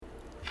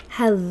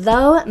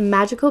Hello,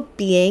 magical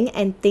being,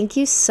 and thank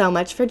you so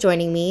much for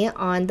joining me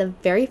on the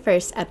very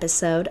first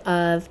episode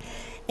of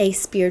A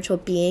Spiritual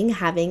Being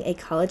Having a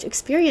College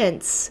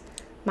Experience.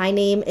 My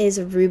name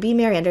is Ruby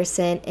Mary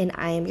Anderson, and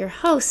I am your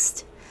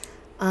host.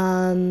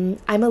 I'm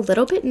a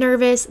little bit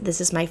nervous. This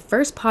is my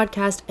first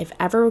podcast I've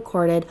ever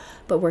recorded,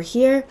 but we're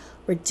here,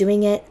 we're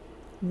doing it.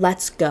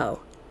 Let's go.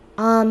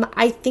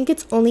 I think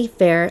it's only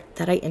fair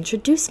that I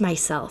introduce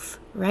myself,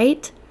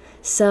 right?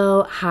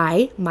 So,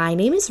 hi, my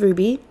name is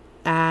Ruby.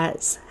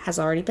 As has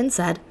already been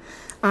said,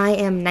 I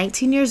am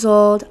 19 years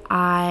old.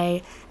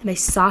 I am a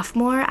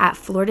sophomore at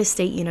Florida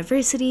State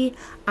University.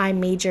 I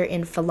major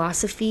in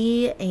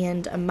philosophy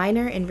and a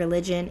minor in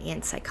religion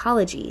and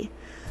psychology.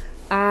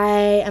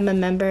 I am a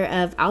member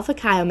of Alpha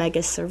Chi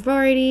Omega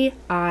sorority.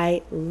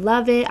 I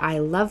love it. I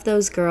love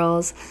those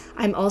girls.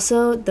 I'm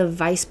also the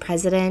vice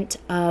president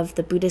of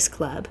the Buddhist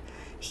Club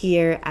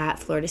here at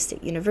Florida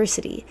State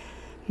University.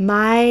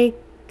 My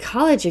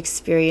college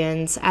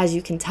experience, as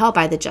you can tell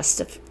by the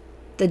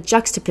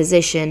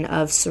juxtaposition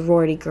of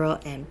sorority girl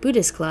and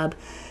Buddhist club,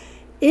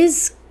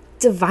 is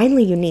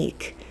divinely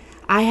unique.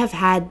 I have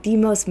had the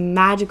most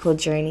magical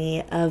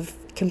journey of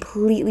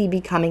completely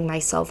becoming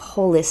myself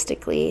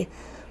holistically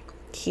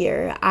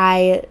here.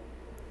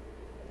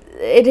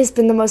 It has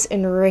been the most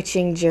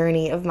enriching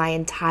journey of my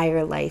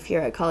entire life here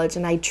at college,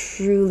 and I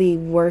truly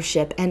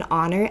worship and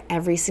honor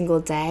every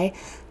single day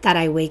that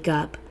I wake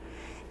up.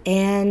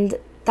 And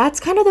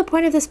that's kind of the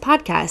point of this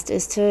podcast,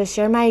 is to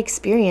share my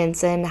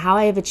experience and how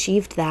I have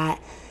achieved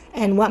that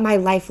and what my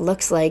life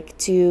looks like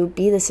to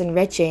be this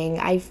enriching.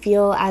 I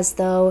feel as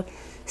though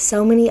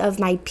so many of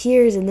my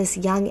peers in this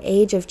young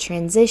age of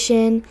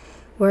transition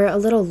were a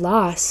little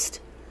lost.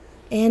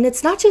 And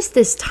it's not just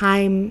this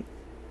time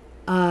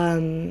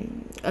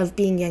of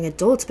being young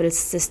adults, but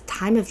it's this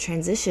time of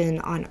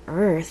transition on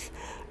Earth.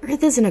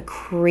 Earth is in a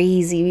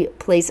crazy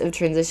place of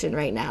transition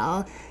right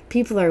now.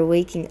 People are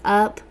waking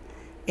up.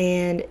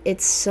 And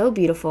it's so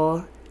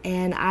beautiful,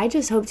 and I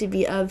just hope to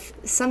be of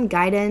some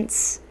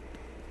guidance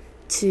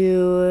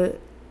to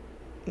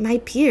my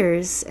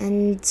peers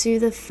and to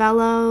the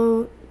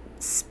fellow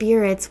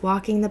spirits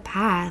walking the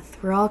path.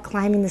 We're all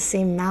climbing the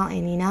same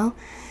mountain,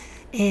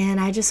 and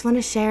I just want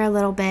to share a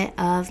little bit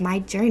of my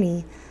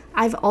journey.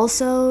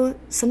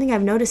 Something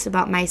I've noticed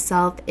about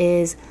myself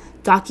is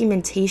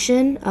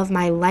documentation of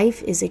my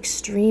life is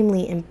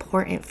extremely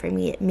important for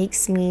me. It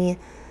makes me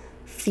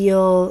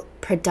feel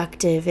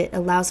productive. It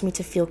allows me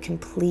to feel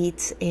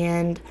complete.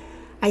 And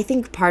I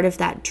think part of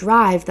that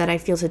drive that I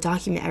feel to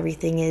document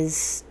everything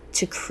is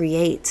to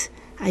create.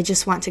 I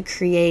just want to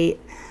create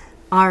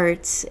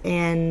art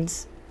and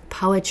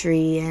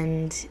poetry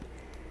and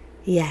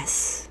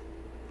yes.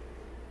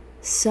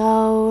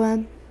 So,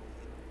 on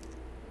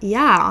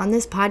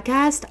this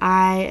podcast,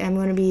 I am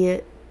going to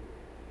be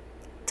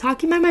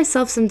talking by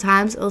myself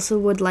sometimes. Also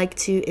would like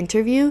to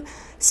interview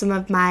some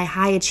of my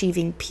high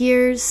achieving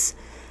peers,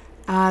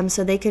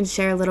 so they can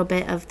share a little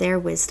bit of their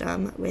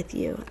wisdom with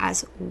you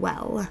as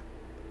well.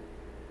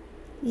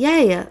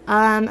 Yay!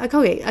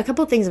 Okay, a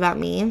couple things about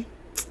me.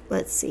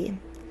 Let's see.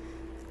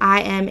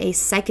 I am a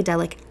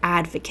psychedelic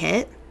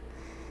advocate.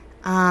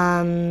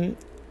 I'm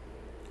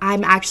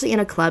actually in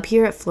a club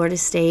here at Florida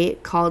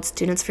State called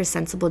Students for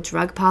Sensible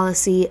Drug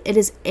Policy. It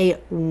is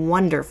a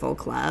wonderful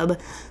club.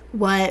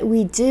 What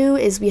we do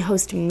is we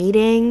host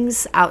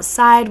meetings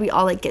outside. We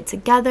all get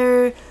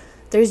together.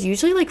 There's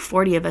usually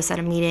 40 of us at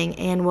a meeting,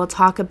 and we'll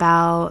talk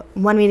about,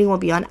 one meeting will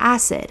be on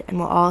acid, and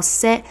we'll all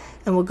sit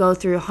and we'll go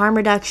through harm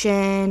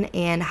reduction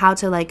and how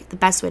to the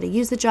best way to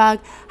use the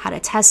drug, how to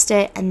test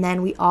it, and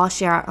then we all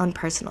share our own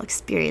personal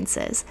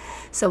experiences.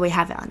 So we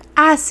have it on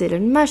acid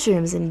and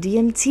mushrooms and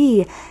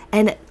DMT,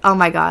 and oh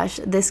my gosh,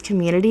 this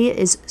community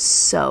is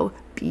so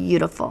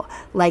beautiful.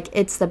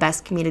 It's the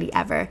best community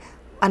ever.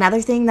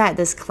 Another thing that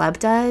this club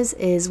does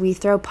is we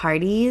throw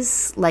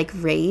parties,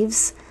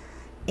 raves.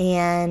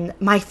 And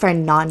my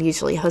friend Non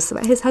usually hosts them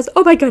at his house.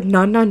 Oh my god,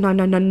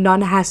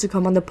 Non has to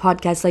come on the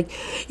podcast.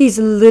 He's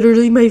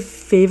literally my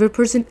favorite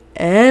person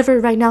ever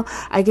right now.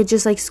 I could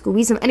just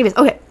squeeze him. Anyways,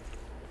 okay,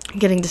 I'm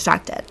getting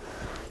distracted.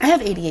 I have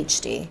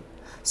ADHD,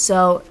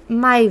 so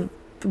my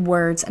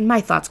words and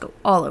my thoughts go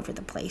all over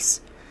the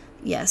place.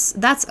 Yes,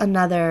 that's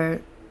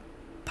another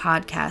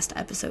podcast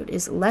episode,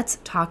 is let's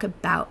talk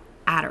about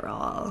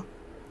Adderall.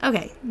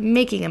 Okay,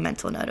 making a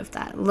mental note of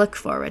that. Look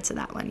forward to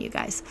that one, you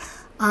guys.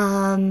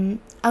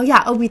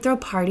 We throw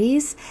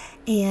parties,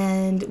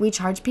 and we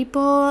charge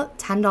people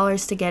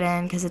 $10 to get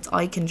in because it's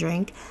all you can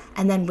drink.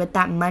 And then with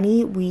that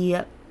money, we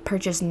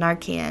purchase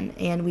Narcan,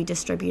 and we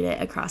distribute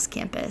it across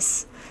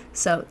campus.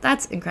 So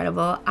that's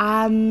incredible.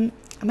 I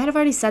might have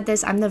already said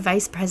this. I'm the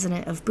vice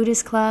president of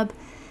Buddhist Club,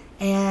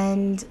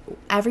 and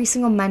every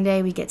single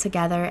Monday we get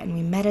together and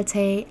we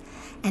meditate.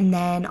 And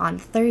then on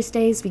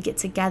Thursdays, we get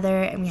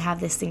together and we have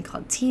this thing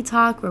called Tea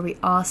Talk, where we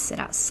all sit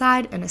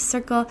outside in a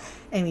circle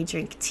and we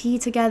drink tea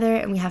together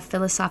and we have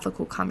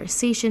philosophical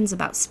conversations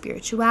about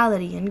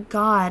spirituality and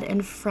God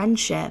and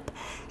friendship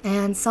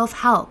and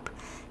self-help.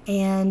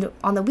 And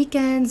on the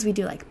weekends, we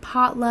do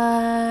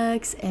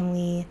potlucks, and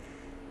we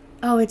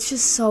Oh, it's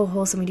just so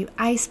wholesome. We do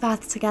ice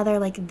baths together.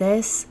 Like,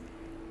 this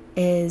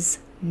is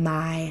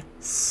my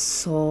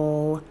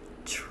soul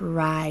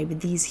tribe.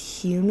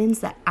 These humans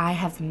that I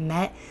have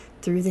met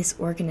through this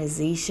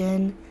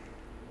organization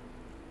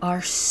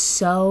are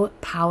so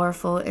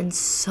powerful and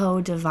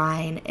so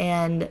divine,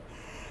 and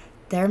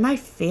they're my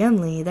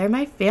family. They're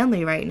my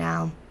family right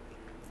now.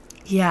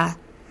 Yeah.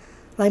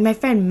 Like my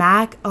friend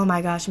Mac, oh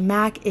my gosh,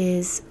 Mac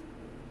is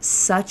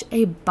such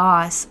a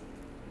boss.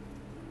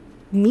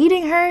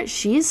 Meeting her,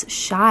 she's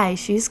shy,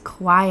 she's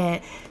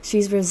quiet,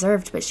 she's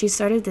reserved, but she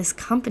started this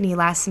company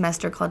last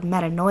semester called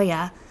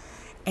Metanoia,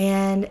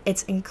 and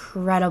it's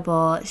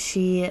incredible.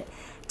 She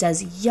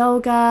does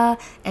yoga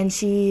and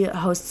she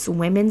hosts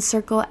women's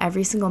circle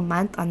every single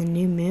month on the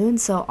new moon.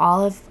 So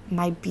all of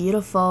my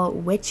beautiful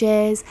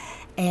witches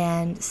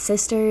and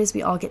sisters,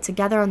 we all get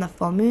together on the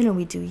full moon and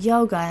we do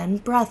yoga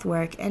and breath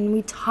work and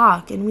we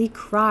talk and we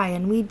cry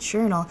and we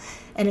journal,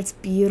 and it's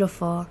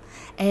beautiful.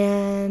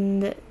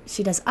 And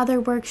she does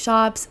other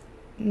workshops.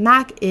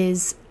 Mac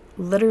is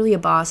literally a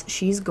boss.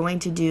 She's going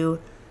to do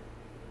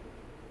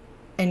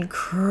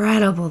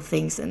incredible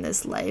things in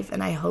this life,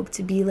 and I hope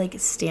to be like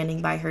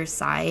standing by her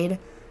side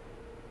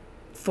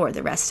for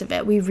the rest of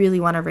it. We really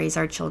want to raise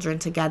our children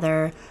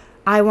together.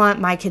 I want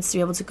my kids to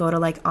be able to go to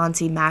like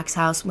Auntie Mac's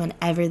house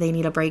whenever they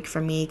need a break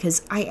from me,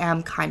 because I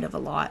am kind of a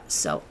lot.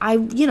 So a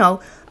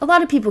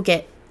lot of people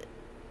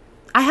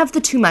I have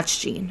the too much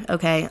gene,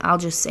 okay? I'll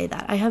just say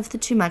that. I have the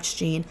too much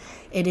gene.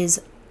 It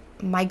is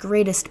my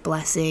greatest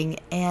blessing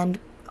and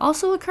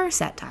also a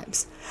curse at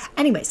times.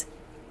 Anyways,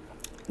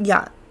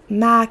 yeah,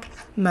 Mac,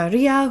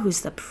 Maria,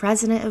 who's the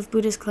president of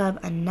Buddhist Club,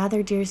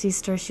 another dear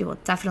sister. She will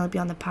definitely be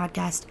on the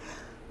podcast.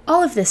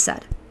 All of this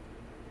said,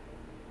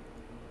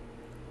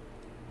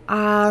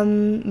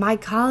 my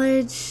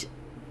college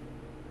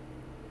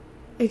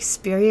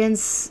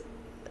experience,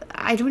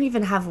 I don't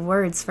even have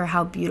words for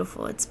how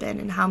beautiful it's been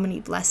and how many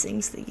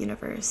blessings the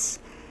universe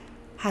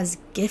has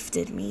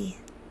gifted me.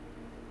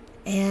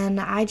 And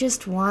I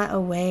just want a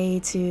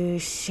way to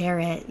share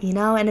it,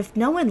 And if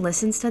no one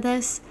listens to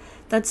this,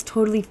 that's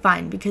totally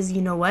fine, because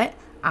you know what?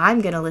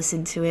 I'm going to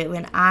listen to it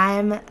when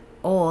I'm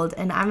old,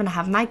 and I'm going to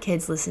have my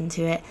kids listen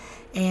to it,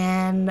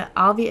 and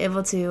I'll be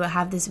able to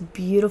have this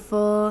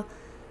beautiful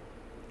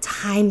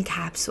time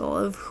capsule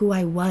of who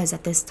I was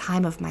at this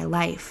time of my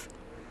life.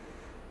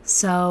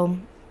 So,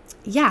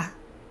 yeah.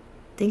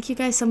 Thank you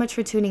guys so much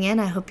for tuning in.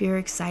 I hope you're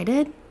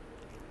excited.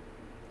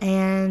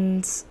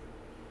 And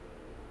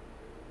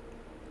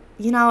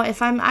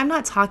if I'm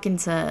not talking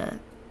to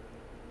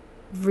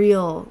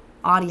real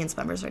audience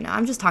members right now,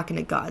 I'm just talking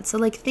to God. So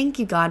thank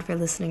you, God, for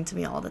listening to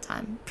me all the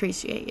time.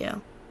 Appreciate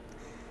you.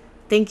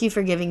 Thank you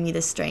for giving me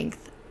the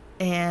strength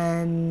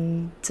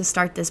and to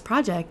start this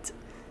project.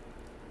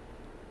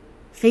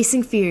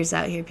 Facing fears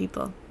out here,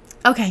 people.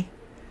 Okay.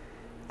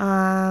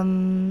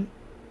 Thank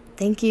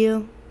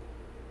you.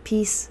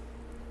 Peace.